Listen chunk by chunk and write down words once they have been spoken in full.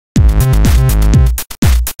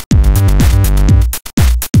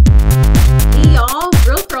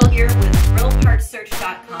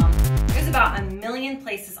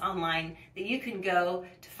online that you can go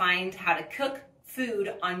to find how to cook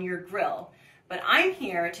food on your grill. But I'm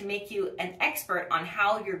here to make you an expert on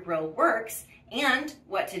how your grill works and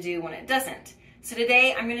what to do when it doesn't. So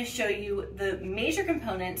today I'm going to show you the major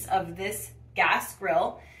components of this gas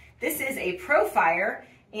grill. This is a ProFire,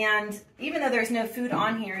 and even though there's no food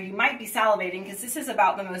on here, you might be salivating because this is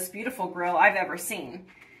about the most beautiful grill I've ever seen.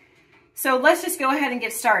 So let's just go ahead and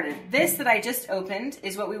get started. This that I just opened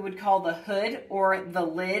is what we would call the hood or the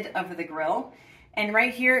lid of the grill. And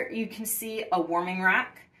right here you can see a warming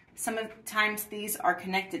rack. Sometimes these are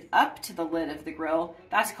connected up to the lid of the grill.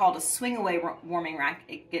 That's called a swing away warming rack.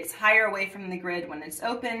 It gets higher away from the grid when it's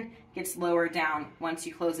open, gets lower down once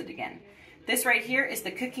you close it again. This right here is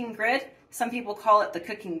the cooking grid. Some people call it the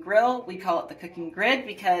cooking grill. We call it the cooking grid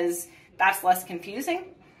because that's less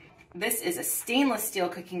confusing. This is a stainless steel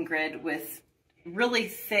cooking grid with really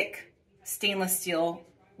thick stainless steel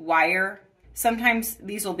wire. Sometimes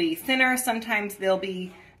these will be thinner, sometimes they'll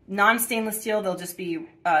be non-stainless steel, they'll just be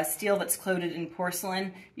steel that's coated in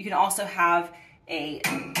porcelain. You can also have a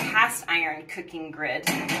cast iron cooking grid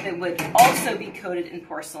that would also be coated in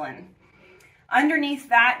porcelain. Underneath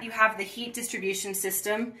that, you have the heat distribution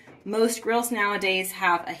system. Most grills nowadays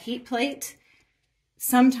have a heat plate.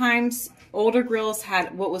 Sometimes older grills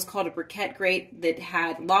had what was called a briquette grate that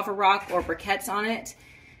had lava rock or briquettes on it.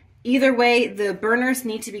 Either way, the burners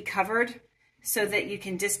need to be covered so that you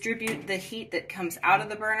can distribute the heat that comes out of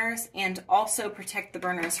the burners and also protect the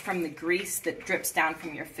burners from the grease that drips down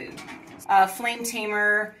from your food. Flame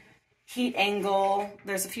tamer, heat angle,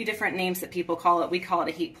 there's a few different names that people call it. We call it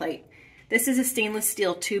a heat plate. This is a stainless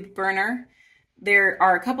steel tube burner. There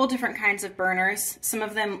are a couple different kinds of burners. Some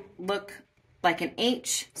of them look like an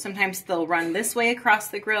H. Sometimes they'll run this way across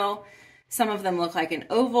the grill. Some of them look like an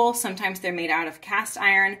oval. Sometimes they're made out of cast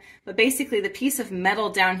iron. But basically the piece of metal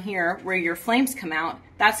down here where your flames come out,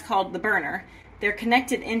 that's called the burner. They're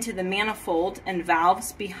connected into the manifold and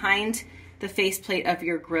valves behind the faceplate of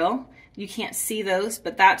your grill. You can't see those,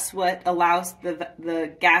 but that's what allows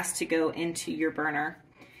the gas to go into your burner.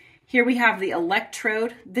 Here we have the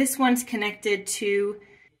electrode. This one's connected to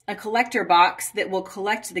a collector box that will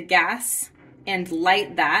collect the gas and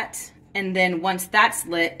light that. And then once that's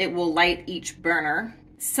lit, it will light each burner.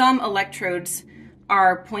 Some electrodes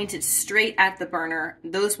are pointed straight at the burner.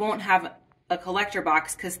 Those won't have a collector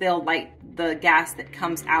box because they'll light the gas that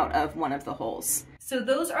comes out of one of the holes. So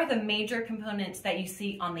those are the major components that you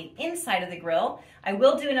see on the inside of the grill. I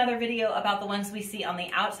will do another video about the ones we see on the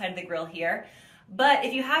outside of the grill here. But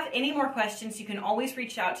if you have any more questions, you can always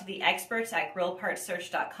reach out to the experts at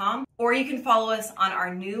GrillPartsSearch.com, or you can follow us on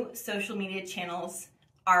our new social media channels.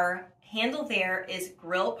 Our handle there is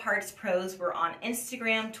Grill Parts Pros. We're on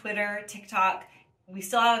Instagram, Twitter, TikTok. We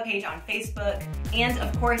still have a page on Facebook. And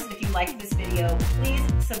of course, if you liked this video, please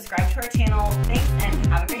subscribe to our channel. Thanks and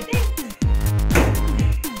have a great day.